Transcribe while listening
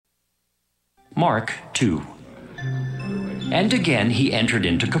Mark 2. And again he entered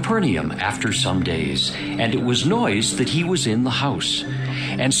into Capernaum after some days, and it was noised that he was in the house.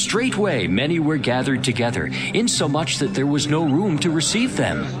 And straightway many were gathered together, insomuch that there was no room to receive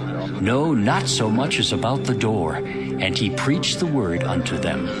them, no, not so much as about the door. And he preached the word unto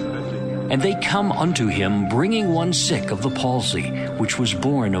them. And they come unto him, bringing one sick of the palsy, which was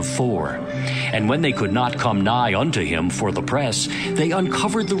born of 4. And when they could not come nigh unto him for the press, they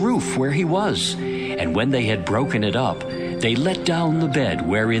uncovered the roof where he was. And when they had broken it up, they let down the bed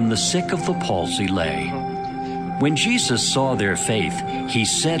wherein the sick of the palsy lay. When Jesus saw their faith, he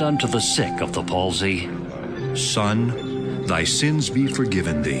said unto the sick of the palsy, Son, thy sins be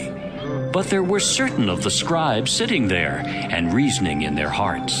forgiven thee. But there were certain of the scribes sitting there, and reasoning in their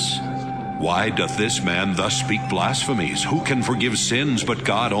hearts, Why doth this man thus speak blasphemies? Who can forgive sins but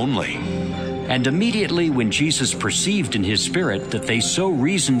God only? And immediately when Jesus perceived in his spirit that they so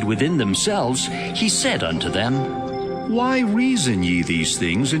reasoned within themselves, he said unto them, Why reason ye these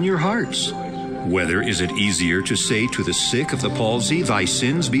things in your hearts? Whether is it easier to say to the sick of the palsy, Thy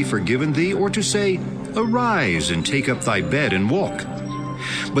sins be forgiven thee, or to say, Arise and take up thy bed and walk?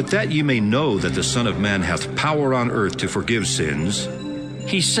 But that ye may know that the Son of Man hath power on earth to forgive sins,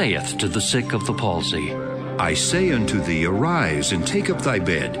 he saith to the sick of the palsy, I say unto thee, Arise and take up thy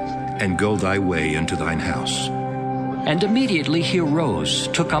bed, and go thy way into thine house. And immediately he arose,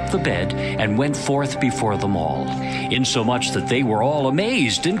 took up the bed, and went forth before them all, insomuch that they were all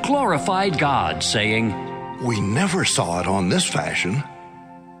amazed and glorified God, saying, We never saw it on this fashion.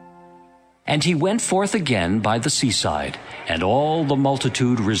 And he went forth again by the seaside, and all the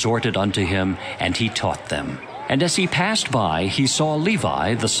multitude resorted unto him, and he taught them. And as he passed by, he saw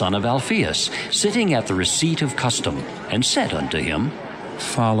Levi, the son of Alphaeus, sitting at the receipt of custom, and said unto him,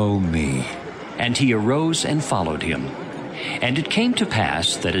 Follow me. And he arose and followed him. And it came to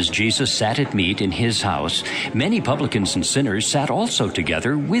pass that as Jesus sat at meat in his house, many publicans and sinners sat also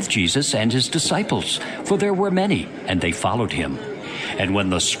together with Jesus and his disciples, for there were many, and they followed him. And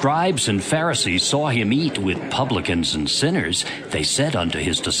when the scribes and Pharisees saw him eat with publicans and sinners, they said unto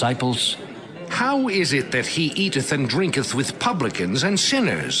his disciples, How is it that he eateth and drinketh with publicans and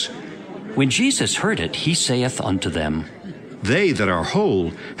sinners? When Jesus heard it, he saith unto them, They that are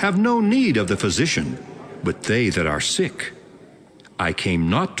whole have no need of the physician, but they that are sick. I came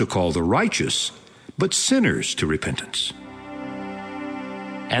not to call the righteous, but sinners to repentance.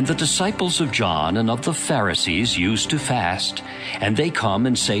 And the disciples of John and of the Pharisees used to fast, and they come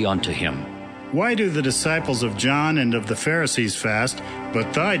and say unto him, Why do the disciples of John and of the Pharisees fast,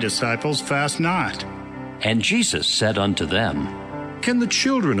 but thy disciples fast not? And Jesus said unto them, Can the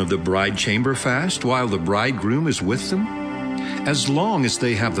children of the bride chamber fast while the bridegroom is with them? As long as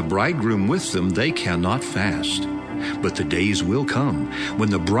they have the bridegroom with them, they cannot fast. But the days will come, when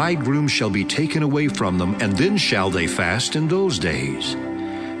the bridegroom shall be taken away from them, and then shall they fast in those days.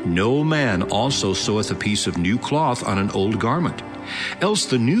 No man also seweth a piece of new cloth on an old garment, else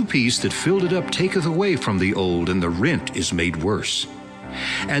the new piece that filled it up taketh away from the old, and the rent is made worse.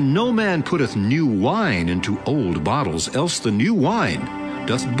 And no man putteth new wine into old bottles, else the new wine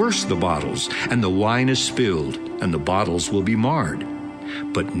doth burst the bottles, and the wine is spilled, and the bottles will be marred.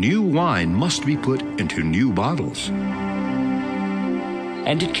 But new wine must be put into new bottles.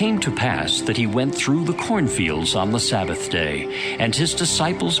 And it came to pass that he went through the cornfields on the Sabbath day, and his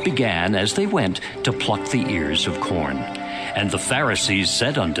disciples began, as they went, to pluck the ears of corn. And the Pharisees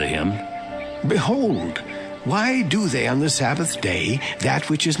said unto him, Behold, why do they on the Sabbath day that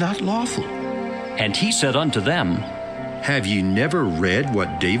which is not lawful? And he said unto them, Have ye never read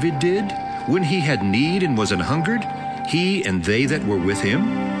what David did, when he had need and was an hungered, he and they that were with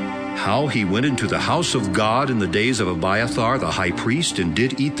him? How he went into the house of God in the days of Abiathar the high priest, and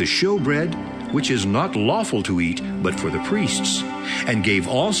did eat the showbread, which is not lawful to eat, but for the priests, and gave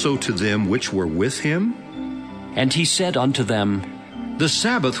also to them which were with him? And he said unto them, The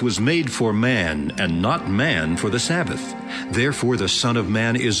Sabbath was made for man, and not man for the Sabbath. Therefore the Son of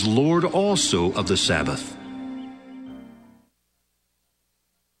Man is Lord also of the Sabbath.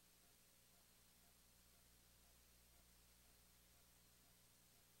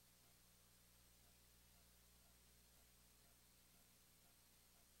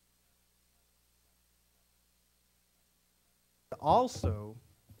 Also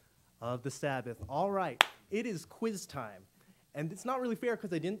of the Sabbath. All right, it is quiz time. And it's not really fair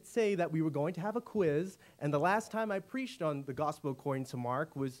because I didn't say that we were going to have a quiz, and the last time I preached on the Gospel according to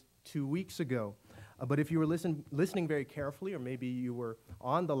Mark was 2 weeks ago. But if you were listening very carefully, or maybe you were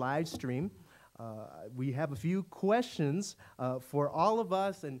on the live stream, we have a few questions for all of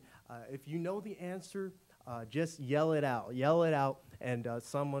us, and if you know the answer, just yell it out. Yell it out, and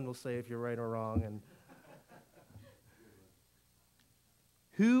someone will say if you're right or wrong. And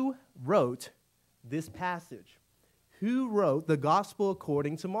who wrote this passage? Who wrote the Gospel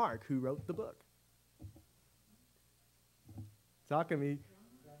according to Mark? Who wrote the book? Talk to me.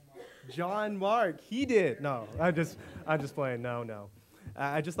 John Mark. He did. No, I'm just playing. No.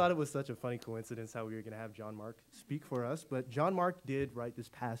 I just thought it was such a funny coincidence how we were going to have John Mark speak for us. But John Mark did write this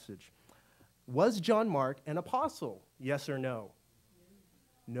passage. Was John Mark an apostle? Yes or no?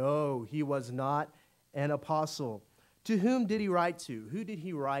 No, he was not an apostle. To whom did he write to? Who did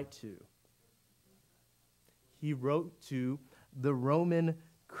he write to? He wrote to the Roman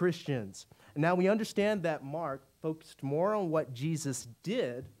Christians. Now we understand that Mark focused more on what Jesus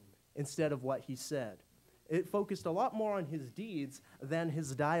did instead of what he said. It focused a lot more on his deeds than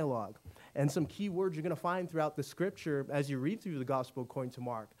his dialogue. And some key words you're going to find throughout the scripture as you read through the gospel according to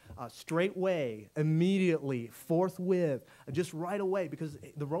Mark. Straightway, immediately, forthwith, just right away, because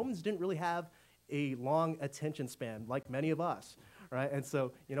the Romans didn't really have a long attention span like many of us. Right? And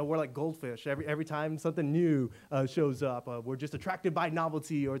so, we're like goldfish. Every time something new shows up, we're just attracted by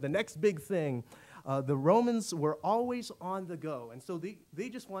novelty or the next big thing. The Romans were always on the go. And so they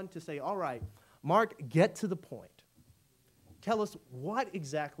just wanted to say, all right, Mark, get to the point. Tell us what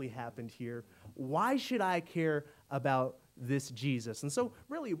exactly happened here. Why should I care about this Jesus? And so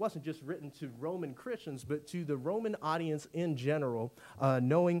really it wasn't just written to Roman Christians, but to the Roman audience in general,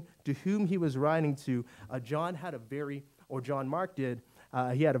 knowing to whom he was writing to. John Mark did,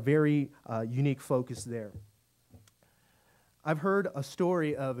 he had a very unique focus there. I've heard a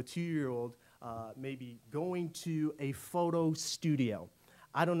story of a 2-year-old maybe going to a photo studio.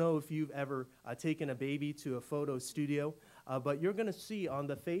 I don't know if you've ever taken a baby to a photo studio, but you're going to see on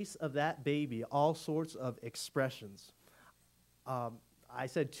the face of that baby all sorts of expressions. I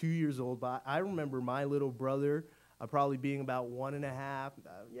said 2 years old, but I remember my little brother probably being about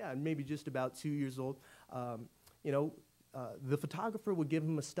 1.5, maybe just about 2 years old. The photographer would give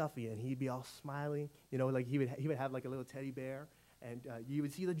him a stuffy, and he'd be all smiling. Like he would have like a little teddy bear, and you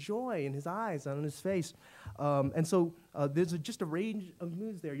would see the joy in his eyes and on his face. And so there's just a range of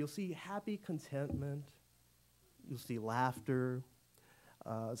moods there. You'll see happy contentment. You'll see laughter.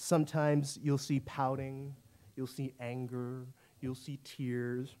 Sometimes you'll see pouting. You'll see anger. You'll see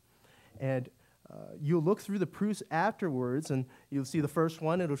tears. And you'll look through the proofs afterwards, and you'll see the first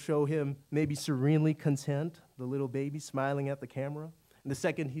one. It'll show him maybe serenely content, the little baby smiling at the camera. And the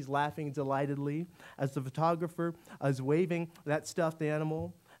second, he's laughing delightedly as the photographer is waving that stuffed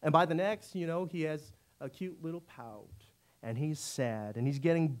animal. And by the next, he has a cute little pout, and he's sad, and he's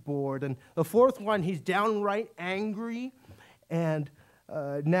getting bored. And the fourth one, he's downright angry, and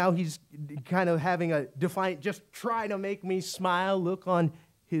now he's kind of having a defiant, just try to make me smile look on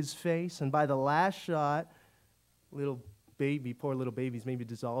his face. And by the last shot, poor little baby's maybe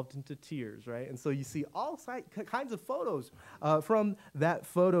dissolved into tears, right? And so you see all kinds of photos from that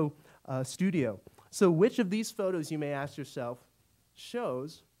photo studio. So which of these photos, you may ask yourself,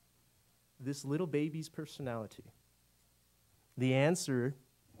 shows this little baby's personality? The answer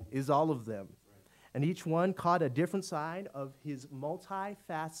is all of them. And each one caught a different side of his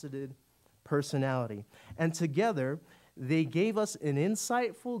multifaceted personality. And together, they gave us an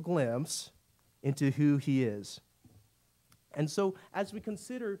insightful glimpse into who he is. And so as we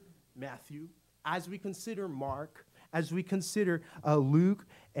consider Matthew, as we consider Mark, as we consider Luke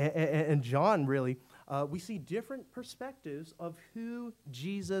and John, really, we see different perspectives of who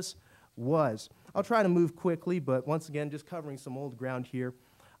Jesus was. I'll try to move quickly, but once again, just covering some old ground here.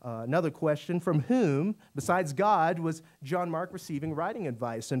 Another question, from whom, besides God, was John Mark receiving writing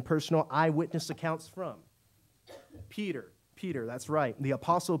advice and personal eyewitness accounts from? Peter, that's right, the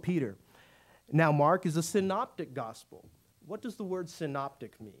Apostle Peter. Now, Mark is a synoptic gospel. What does the word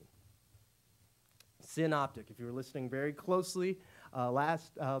synoptic mean? Synoptic, if you were listening very closely,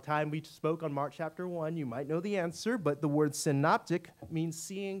 last time we spoke on Mark chapter 1, you might know the answer, but the word synoptic means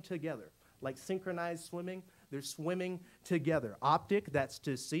seeing together, like synchronized swimming. They're swimming together. Optic, that's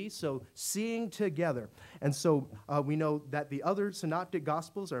to see, so seeing together. And so we know that the other synoptic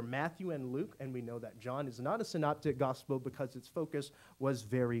gospels are Matthew and Luke, and we know that John is not a synoptic gospel because its focus was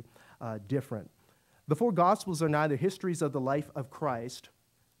very different. The four gospels are neither histories of the life of Christ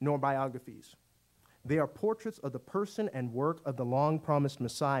nor biographies. They are portraits of the person and work of the long-promised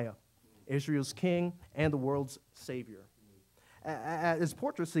Messiah, Israel's king and the world's savior. As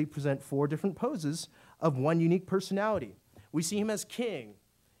portraits, they present four different poses of one unique personality. We see him as king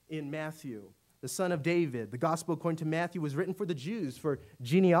in Matthew, the son of David. The gospel according to Matthew was written for the Jews for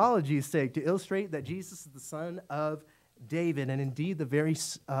genealogy's sake, to illustrate that Jesus is the son of David and indeed the very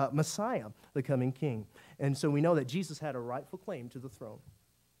Messiah, the coming king. And so we know that Jesus had a rightful claim to the throne.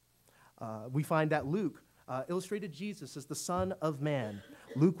 We find that Luke illustrated Jesus as the Son of Man.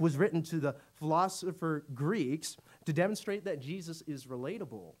 Luke was written to the philosopher Greeks to demonstrate that Jesus is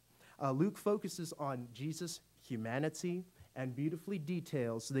relatable. Luke focuses on Jesus' humanity and beautifully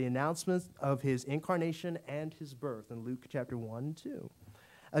details the announcement of his incarnation and his birth in Luke chapter 1 and 2.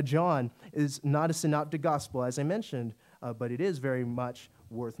 John is not a synoptic gospel, as I mentioned, but it is very much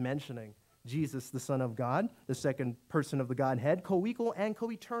worth mentioning. Jesus, the Son of God, the second person of the Godhead, co-equal and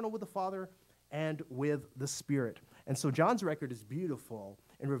co-eternal with the Father and with the Spirit. And so John's record is beautiful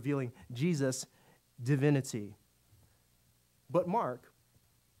in revealing Jesus' divinity. But Mark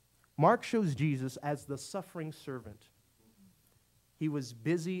shows Jesus as the suffering servant. He was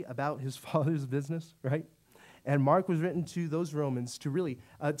busy about his Father's business, right? And Mark was written to those Romans to really,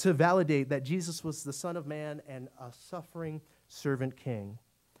 to validate that Jesus was the Son of Man and a suffering servant king.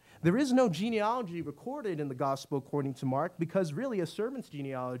 There is no genealogy recorded in the gospel according to Mark because really a servant's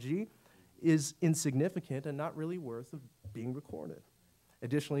genealogy is insignificant and not really worth of being recorded.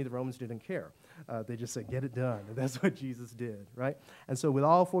 Additionally, the Romans didn't care. They just said, get it done. And that's what Jesus did, right? And so with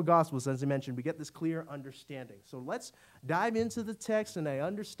all four Gospels, as I mentioned, we get this clear understanding. So let's dive into the text, and I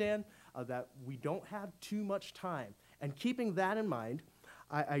understand that we don't have too much time. And keeping that in mind,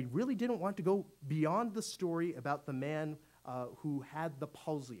 I really didn't want to go beyond the story about the man who had the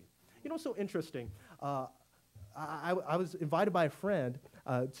palsy. You know, so interesting. I was invited by a friend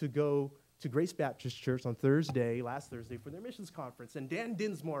to go to Grace Baptist Church on last Thursday, for their missions conference. And Dan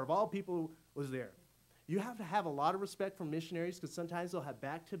Dinsmore, of all people, was there. You have to have a lot of respect for missionaries because sometimes they'll have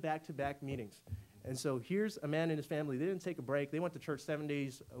back-to-back meetings. And so here's a man and his family. They didn't take a break. They went to church 7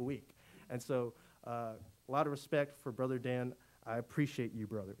 days a week. And so a lot of respect for Brother Dan. I appreciate you,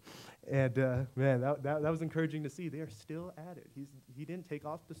 brother. And, man, that was encouraging to see. They are still at it. He didn't take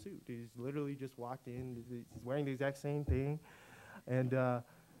off the suit. He's literally just walked in. He's wearing the exact same thing. And,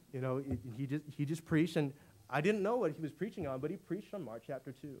 you know, he just preached, and I didn't know what he was preaching on, but he preached on Mark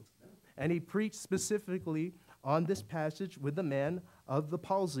chapter 2. And he preached specifically on this passage with the man of the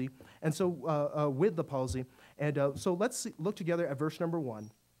palsy, and so with the palsy. And so let's look together at verse number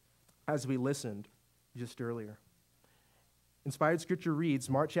 1 as we listened just earlier. Inspired Scripture reads,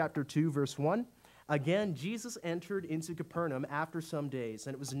 Mark chapter 2, verse 1, Again, Jesus entered into Capernaum after some days,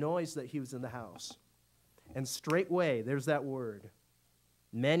 and it was noised that he was in the house. And straightway, there's that word,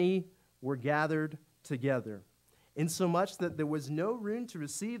 many were gathered together, insomuch that there was no room to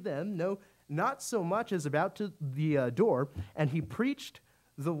receive them, no, not so much as about to the door, and he preached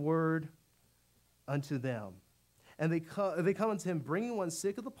the word unto them. And they come unto him, bringing one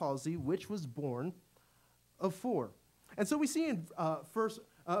sick of the palsy, which was born of 4. And so we see in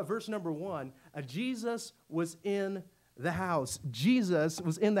verse number 1, Jesus was in the house. Jesus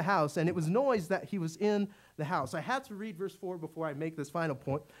was in the house, and it was noised that he was in the house. I had to read verse 4 before I make this final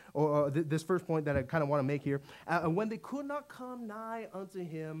point, or this first point that I kind of want to make here. When they could not come nigh unto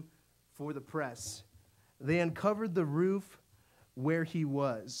him for the press, they uncovered the roof where he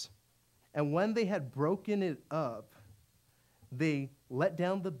was. And when they had broken it up, they let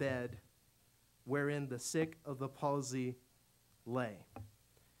down the bed wherein the sick of the palsy lay.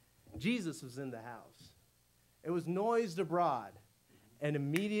 Jesus was in the house. It was noised abroad, and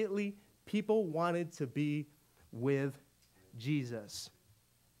immediately people wanted to be with Jesus.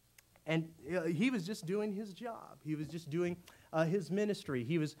 And he was just doing his job. He was just doing his ministry.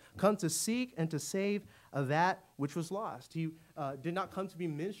 He was come to seek and to save that which was lost. He did not come to be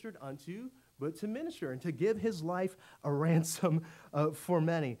ministered unto, but to minister and to give his life a ransom for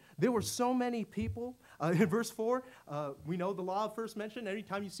many. There were so many people. In verse 4, we know the law of first mention.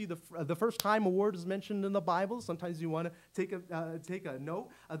 Anytime you see the first time a word is mentioned in the Bible, sometimes you want to take a note.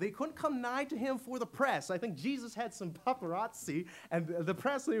 They couldn't come nigh to him for the press. I think Jesus had some paparazzi, and the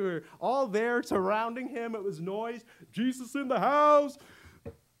press, they were all there surrounding him. It was noise. Jesus in the house.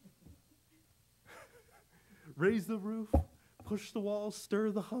 Raise the roof. Push the walls, stir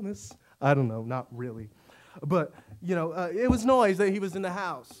the hummus. I don't know, not really. But, you know, it was noise that he was in the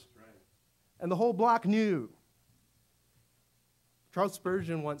house. Right. And the whole block knew. Charles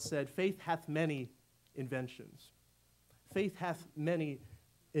Spurgeon once said, faith hath many inventions. Faith hath many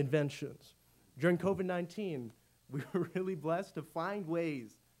inventions. During COVID-19, we were really blessed to find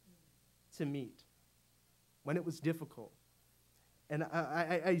ways to meet when it was difficult. And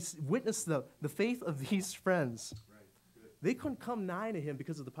I witnessed the faith of these friends. They couldn't come nigh to him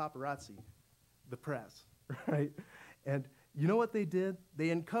because of the paparazzi, the press, right? And you know what they did?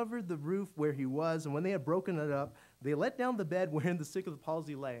 They uncovered the roof where he was, and when they had broken it up, they let down the bed wherein the sick of the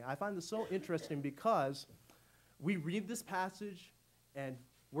palsy lay. I find this so interesting because we read this passage, and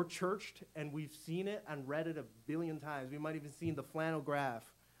we're churched and we've seen it and read it a billion times. We might even seen the flannel graph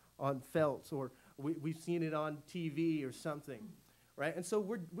on felts, or we've seen it on TV or something, right? And so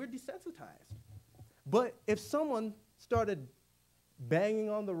we're desensitized. But if someone started banging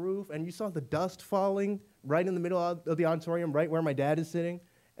on the roof and you saw the dust falling right in the middle of the auditorium, right where my dad is sitting,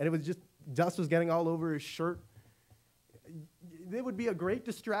 and it was just, dust was getting all over his shirt, it would be a great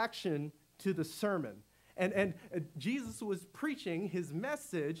distraction to the sermon. And Jesus was preaching his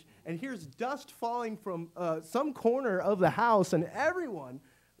message, and here's dust falling from some corner of the house, and everyone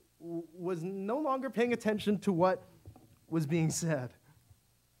was no longer paying attention to what was being said.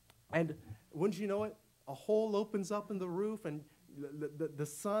 And wouldn't you know it, a hole opens up in the roof, and the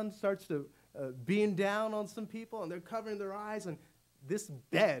sun starts to beam down on some people, and they're covering their eyes, and this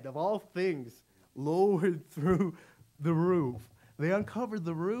bed, of all things, lowered through the roof. They uncovered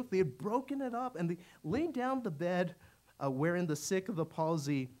the roof, they had broken it up, and they laid down the bed wherein the sick of the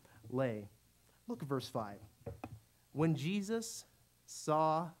palsy lay. Look at verse 5. When Jesus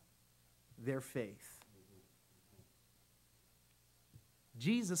saw their faith.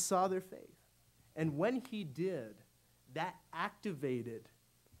 Jesus saw their faith. And when he did, that activated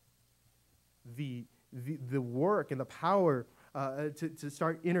the work and the power to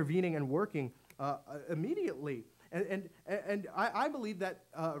start intervening and working immediately. And I believe that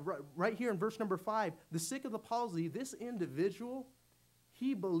right here in verse number 5, the sick of the palsy, this individual,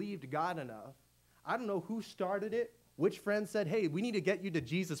 he believed God enough. I don't know who started it, which friend said, hey, we need to get you to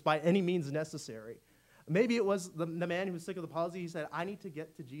Jesus by any means necessary. Maybe it was the man who was sick of the palsy. He said, I need to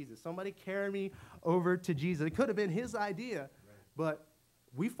get to Jesus. Somebody carry me over to Jesus. It could have been his idea, but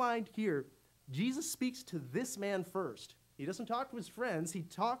we find here, Jesus speaks to this man first. He doesn't talk to his friends. He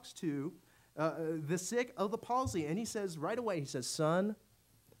talks to the sick of the palsy. And he says right away, he says, son,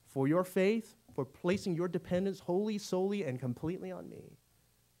 for your faith, for placing your dependence wholly, solely, and completely on me,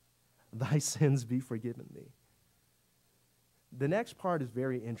 thy sins be forgiven thee. The next part is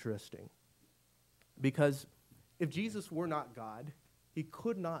very interesting, because if Jesus were not God, he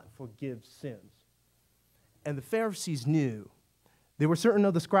could not forgive sins. And the Pharisees knew. There were certain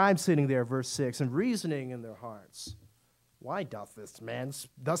of the scribes sitting there, verse 6, and reasoning in their hearts, why doth this man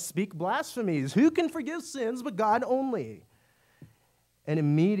thus speak blasphemies? Who can forgive sins but God only? And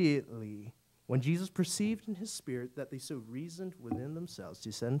immediately, when Jesus perceived in his spirit that they so reasoned within themselves,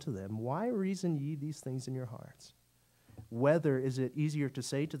 he said unto them, why reason ye these things in your hearts? Whether is it easier to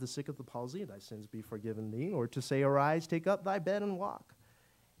say to the sick of the palsy, thy sins be forgiven thee, or to say, arise, take up thy bed and walk?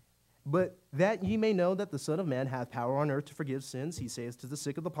 But that ye may know that the Son of Man hath power on earth to forgive sins, he saith to the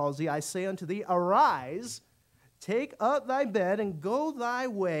sick of the palsy, I say unto thee, arise, take up thy bed, and go thy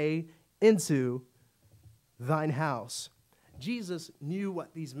way into thine house. Jesus knew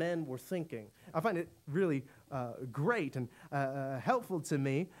what these men were thinking. I find it really great and helpful to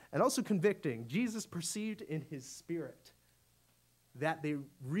me, and also convicting. Jesus perceived in his spirit that they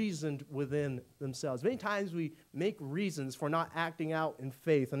reasoned within themselves. Many times we make reasons for not acting out in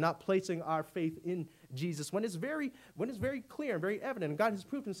faith and not placing our faith in Jesus when it's very clear and very evident. And God has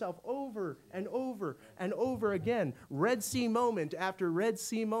proved himself over and over and over again. Red Sea moment after Red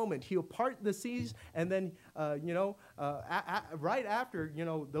Sea moment. He'll part the seas, and then, right after,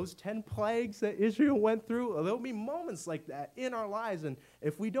 those 10 plagues that Israel went through, there'll be moments like that in our lives. And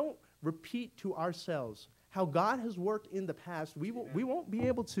if we don't repeat to ourselves how God has worked in the past, we won't be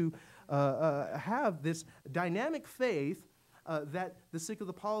able to have this dynamic faith that the sick of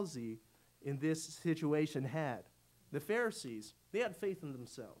the palsy in this situation had. The Pharisees, they had faith in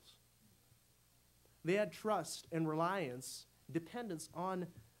themselves. They had trust and reliance, dependence on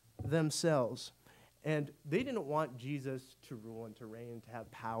themselves. And they didn't want Jesus to rule and to reign, to have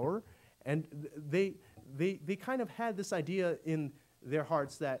power. And they kind of had this idea in their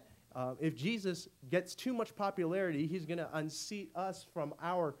hearts that if Jesus gets too much popularity, he's going to unseat us from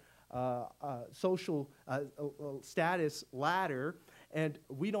our social status ladder, and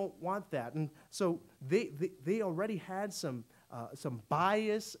we don't want that. And so they already had some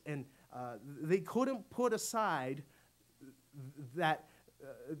bias, and they couldn't put aside that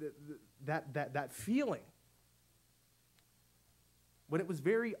feeling. When it was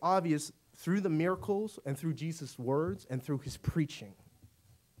very obvious through the miracles and through Jesus' words and through his preaching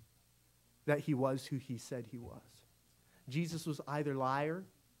that he was who he said he was. Jesus was either liar,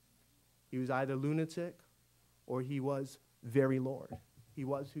 he was either lunatic, or he was very Lord. He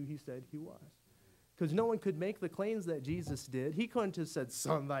was who he said he was. Because no one could make the claims that Jesus did. He couldn't have said,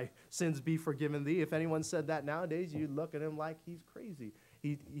 son, thy sins be forgiven thee. If anyone said that nowadays, you'd look at him like he's crazy.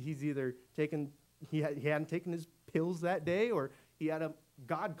 He's either he hadn't taken his pills that day, or he had a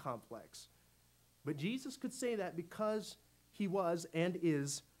God complex. But Jesus could say that because he was and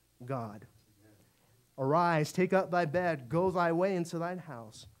is God. Arise, take up thy bed, go thy way into thine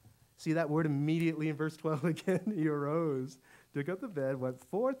house. See that word immediately in verse 12 again. He arose, took up the bed, went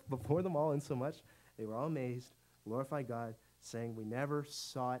forth before them all, insomuch they were all amazed, glorified God, saying, we never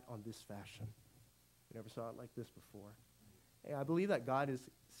saw it on this fashion. We never saw it like this before. And I believe that God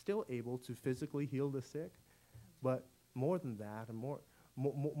is still able to physically heal the sick, but more than that, and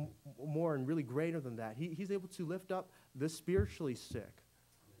more and really greater than that, he's able to lift up the spiritually sick.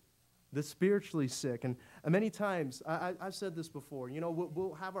 The spiritually sick. And many times, I've said this before, you know,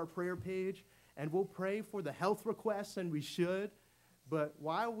 we'll have our prayer page, and we'll pray for the health requests, and we should, but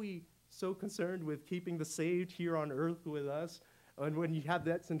why are we so concerned with keeping the saved here on earth with us? And when you have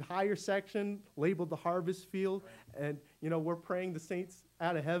that entire section labeled the harvest field, and, you know, we're praying the saints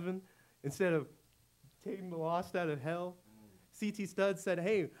out of heaven instead of taking the lost out of hell. C.T. Studd said,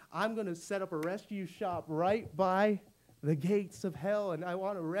 hey, I'm going to set up a rescue shop right by the gates of hell, and I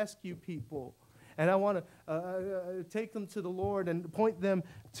want to rescue people. And I want to take them to the Lord and point them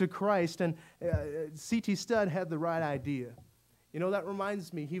to Christ. And C.T. Studd had the right idea. You know, that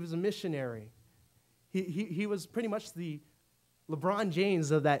reminds me, he was a missionary. He was pretty much the LeBron James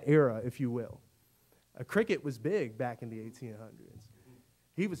of that era, if you will. Cricket was big back in the 1800s.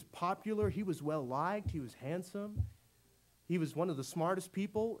 He was popular. He was well-liked. He was handsome. He was one of the smartest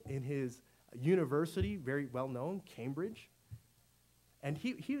people in his university, very well-known, Cambridge. And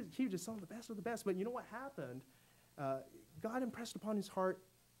he was just some of the best. But you know what happened? God impressed upon his heart,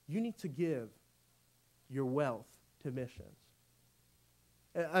 you need to give your wealth to missions,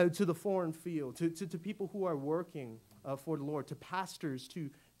 to the foreign field, to people who are working for the Lord, to pastors,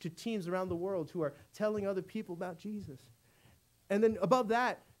 to teams around the world who are telling other people about Jesus. And then above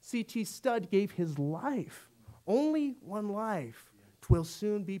that, C.T. Studd gave his life. Only one life. 'Twill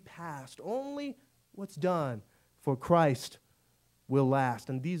soon be past. Only what's done for Christ will last.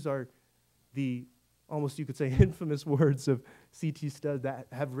 And these are the, almost you could say, infamous words of C.T. Studd that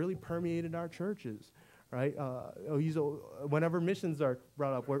have really permeated our churches, right? Whenever missions are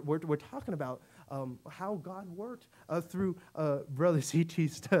brought up, we're talking about how God worked through Brother C.T.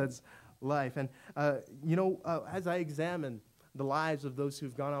 Studd's life. And, as I examine the lives of those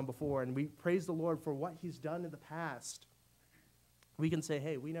who've gone on before, and we praise the Lord for what he's done in the past, we can say,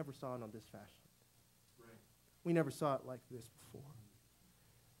 hey, we never saw it on this fashion. Right. We never saw it like this before.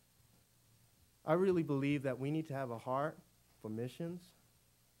 I really believe that we need to have a heart for missions,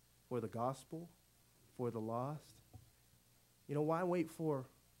 for the gospel, for the lost. You know, why wait for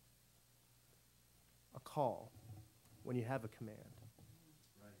a call when you have a command?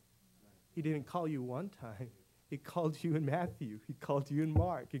 Right. He didn't call you one time. He called you in Matthew. He called you in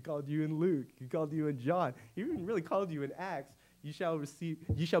Mark. He called you in Luke. He called you in John. He even really called you in Acts. You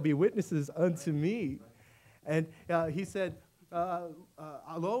shall be witnesses unto me. And he said,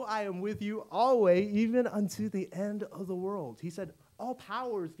 lo, I am with you always, even unto the end of the world. He said, all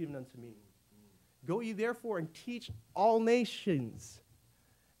power is given unto me. Go ye therefore and teach all nations,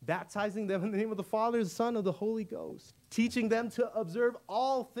 baptizing them in the name of the Father, the Son, and the Holy Ghost, teaching them to observe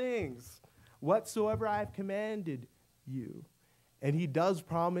all things whatsoever I have commanded you. And he does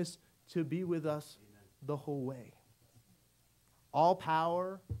promise to be with us the whole way. All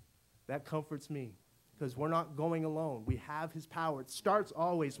power, that comforts me, because we're not going alone. We have his power. It starts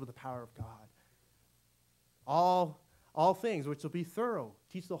always with the power of God. All things, which will be thorough,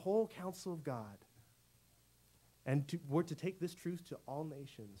 teach the whole counsel of God. And we're to take this truth to all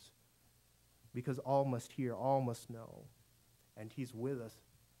nations, because all must hear, all must know. And he's with us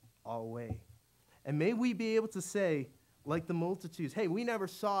always. And may we be able to say, like the multitudes, hey, we never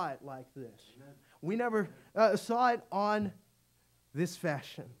saw it like this. Amen. We never saw it on this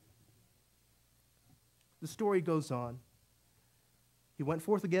fashion. The story goes on. He went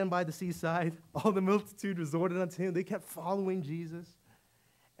forth again by the seaside. All the multitude resorted unto him. They kept following Jesus.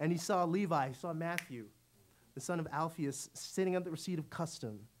 And he saw Levi, he saw Matthew, the son of Alphaeus, sitting at the receipt of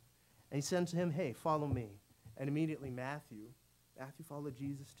custom. And he said to him, hey, follow me. And immediately Matthew followed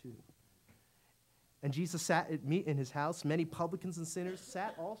Jesus too. And Jesus sat at meat in his house. Many publicans and sinners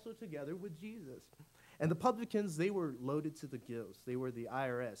sat also together with Jesus. And the publicans, they were loaded to the gills. They were the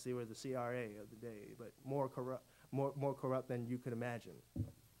IRS. They were the CRA of the day, but more corrupt than you could imagine.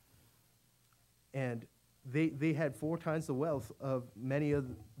 And they had 4 times the wealth of many of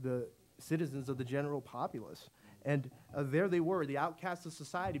the citizens of the general populace. And there they were, the outcasts of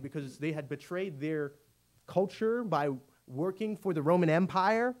society, because they had betrayed their culture by working for the Roman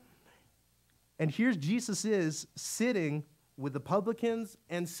Empire. And here Jesus is sitting with the publicans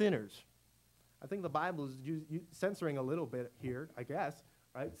and sinners. I think the Bible is censoring a little bit here, I guess,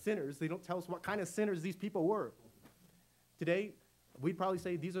 right? Sinners, they don't tell us what kind of sinners these people were. Today, we'd probably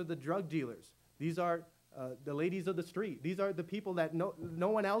say these are the drug dealers. These are the ladies of the street. These are the people that no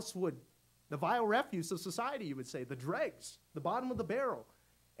one else would, the vile refuse of society, you would say, the dregs, the bottom of the barrel.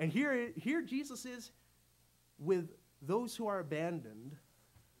 And here Jesus is with those who are abandoned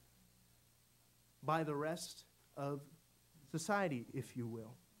by the rest of society, if you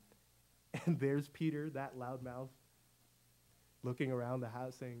will. And there's Peter, that loudmouth, looking around the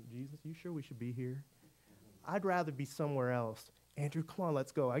house saying, Jesus, you sure we should be here? I'd rather be somewhere else. Andrew, come on,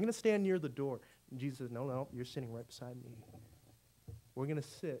 let's go. I'm going to stand near the door. And Jesus says, no, you're sitting right beside me. We're going to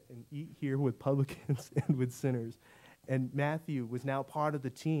sit and eat here with publicans and with sinners. And Matthew was now part of the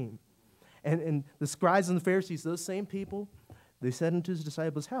team. And the scribes and the Pharisees, those same people, they said unto his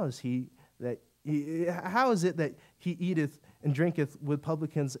disciples, how is it that he eateth and drinketh with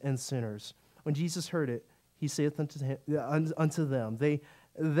publicans and sinners? When Jesus heard it, he saith unto them, they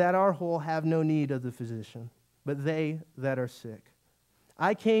that are whole have no need of the physician, but they that are sick.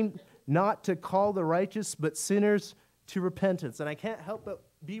 I came not to call the righteous, but sinners to repentance. And I can't help but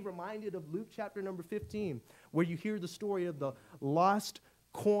be reminded of Luke chapter number 15, where you hear the story of the lost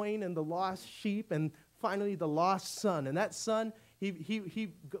coin and the lost sheep, and finally the lost son. And that son,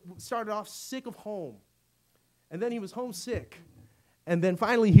 he started off sick of home, and then he was homesick, and then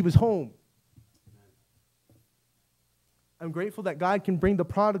finally he was home. I'm grateful that God can bring the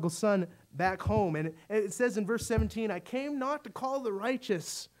prodigal son back home. And it says in verse 17, I came not to call the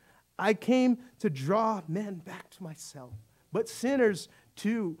righteous, I came to draw men back to myself, but sinners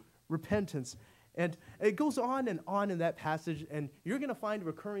to repentance. And it goes on in that passage, and you're going to find a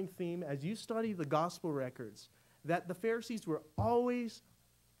recurring theme as you study the gospel records, that the Pharisees were always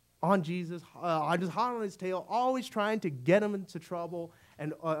on Jesus, just hot on his tail, always trying to get him into trouble,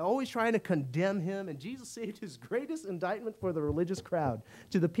 and always trying to condemn him. And Jesus saved his greatest indictment for the religious crowd,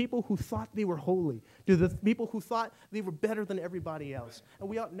 to the people who thought they were holy, to the people who thought they were better than everybody else. And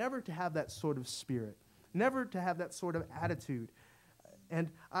we ought never to have that sort of spirit, never to have that sort of attitude.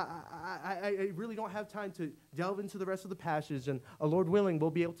 And I really don't have time to delve into the rest of the passage, and Lord willing, we'll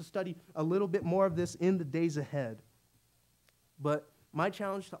be able to study a little bit more of this in the days ahead. But my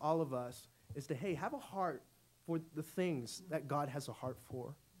challenge to all of us is to, hey, have a heart for the things that God has a heart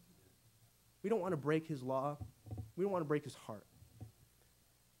for. We don't want to break his law. We don't want to break his heart.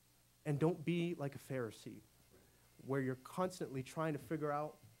 And don't be like a Pharisee, where you're constantly trying to figure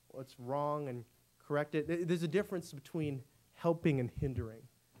out what's wrong and correct it. There's a difference between helping and hindering.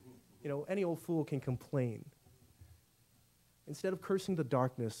 You know, any old fool can complain. Instead of cursing the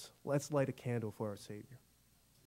darkness, let's light a candle for our Savior.